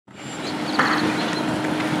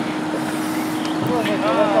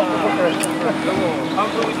How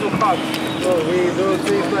do we do hug? Well, we do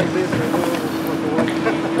things like this. We do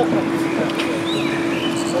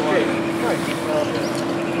okay, nice.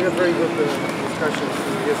 We had very good discussions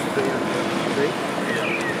yesterday and today.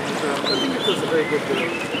 I think it was a very good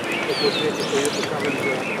opportunity for you to come and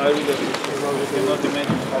I really appreciate it. You cannot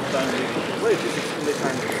imagine how time it is. well, it is extremely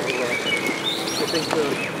kind. So, I think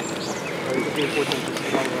it would be important to see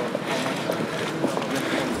how much.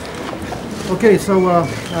 Okay, so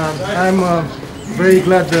I'm very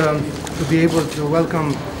glad to be able to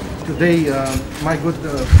welcome today my good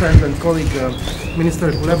friend and colleague,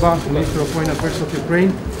 Minister Kuleba, Minister of Foreign Affairs of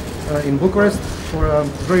Ukraine, in Bucharest for a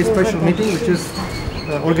very special meeting, which is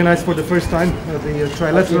organized for the first time, the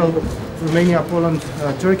trilateral Romania, Poland,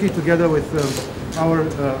 Turkey, together with our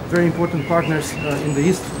very important partners in the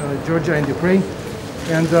East, Georgia and Ukraine.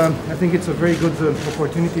 And I think it's a very good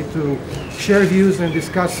opportunity to share views and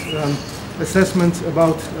discuss assessments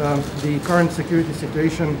about the current security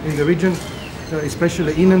situation in the region,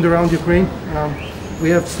 especially in and around Ukraine. We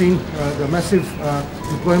have seen the massive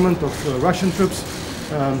deployment of Russian troops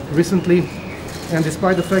recently, and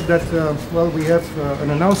despite the fact that well, we have an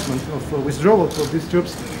announcement of withdrawal of these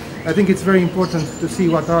troops, I think it's very important to see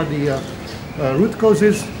what are the root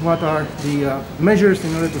causes, what are the measures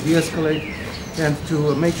in order to de-escalate and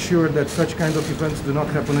to make sure that such kind of events do not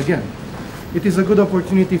happen again. It is a good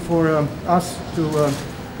opportunity for us to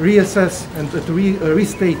reassess and to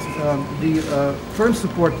restate the firm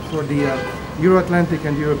support for the Euro-Atlantic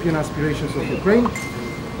and European aspirations of Ukraine,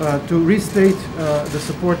 to restate the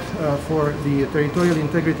support for the territorial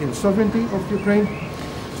integrity and sovereignty of Ukraine,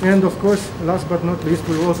 and of course, last but not least,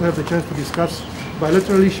 we will also have the chance to discuss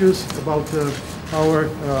bilateral issues about our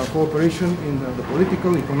cooperation in the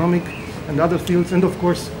political, economic and other fields, and of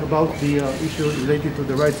course about the issue related to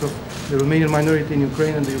the rights of the Romanian minority in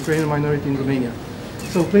Ukraine and the Ukrainian minority in Romania.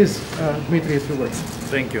 So please, Dmitry, a few words.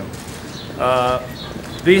 Thank you.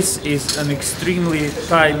 This is an extremely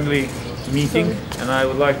timely meeting, and I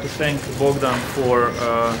would like to thank Bogdan for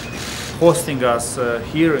hosting us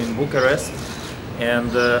here in Bucharest.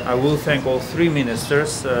 And I will thank all three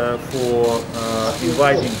ministers for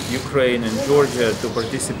inviting Ukraine and Georgia to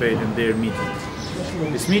participate in their meeting.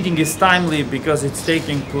 This meeting is timely because it's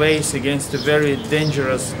taking place against a very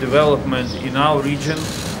dangerous development in our region,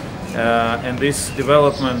 and this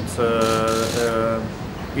development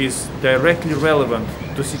is directly relevant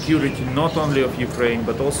to security not only of Ukraine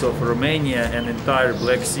but also of Romania and entire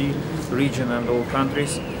Black Sea region and all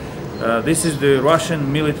countries. This is the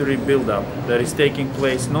Russian military buildup that is taking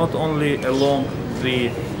place not only along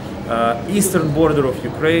the eastern border of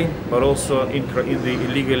Ukraine, but also in the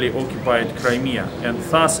illegally occupied Crimea, and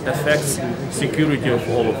thus affects security of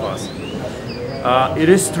all of us. It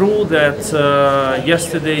is true that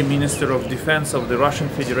yesterday Minister of Defense of the Russian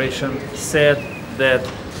Federation said that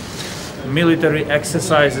military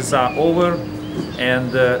exercises are over and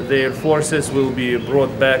their forces will be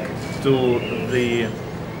brought back to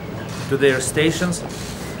their stations.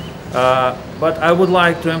 But I would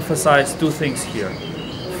like to emphasize two things here.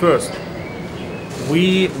 First,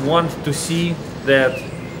 we want to see that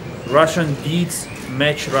Russian deeds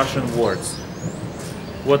match Russian words.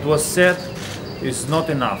 What was said is not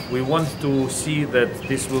enough. We want to see that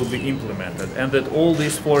this will be implemented and that all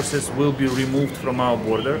these forces will be removed from our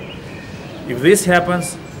border. If this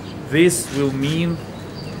happens, this will mean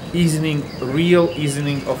real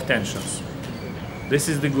easing of tensions. This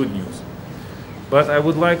is the good news. But I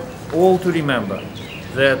would like all to remember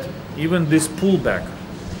that even this pullback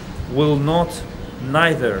will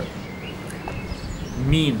neither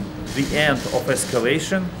mean the end of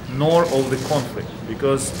escalation nor of the conflict,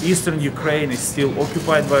 because eastern Ukraine is still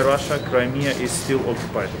occupied by Russia, Crimea is still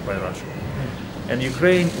occupied by Russia. And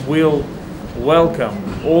Ukraine will welcome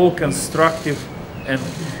all constructive and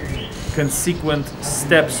consequent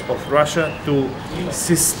steps of Russia to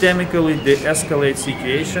systemically de-escalate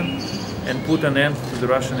situation and put an end to the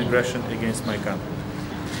Russian aggression against my country.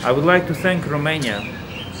 I would like to thank Romania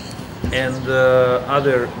and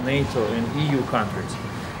other NATO and EU countries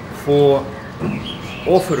for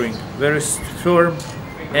offering very firm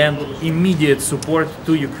and immediate support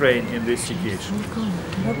to Ukraine in this situation.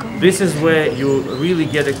 This is where you really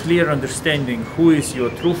get a clear understanding who is your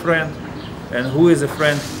true friend and who is a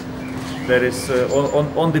friend that is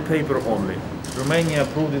on the paper only. Romania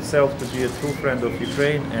proved itself to be a true friend of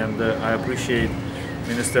Ukraine, and I appreciate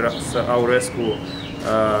Minister Aurescu's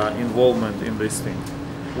involvement in this thing.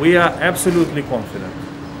 We are absolutely confident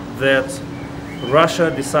that Russia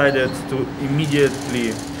decided to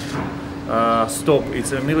immediately stop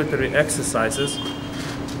its military exercises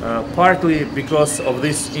partly because of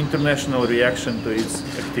this international reaction to its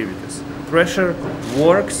activities. Pressure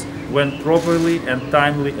works when properly and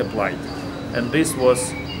timely applied, and this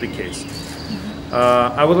was the case.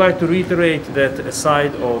 I would like to reiterate that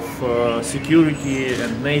aside of security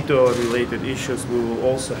and NATO-related issues, we will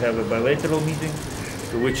also have a bilateral meeting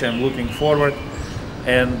to which I'm looking forward,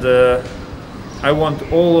 and I want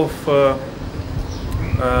all of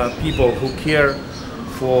people who care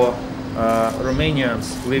for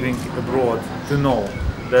Romanians living abroad to know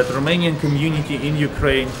that Romanian community in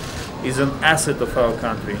Ukraine is an asset of our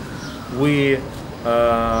country. We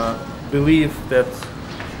believe that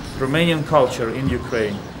Romanian culture in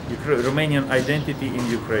Ukraine, Romanian identity in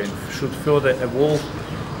Ukraine should further evolve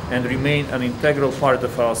and remain an integral part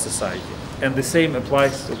of our society. And the same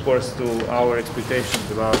applies, of course, to our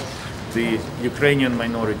expectations about the Ukrainian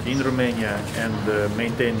minority in Romania and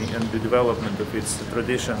maintaining and the development of its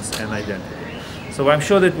traditions and identity. So I'm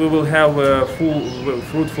sure that we will have a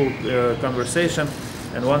fruitful conversation,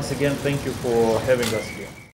 and once again, thank you for having us here.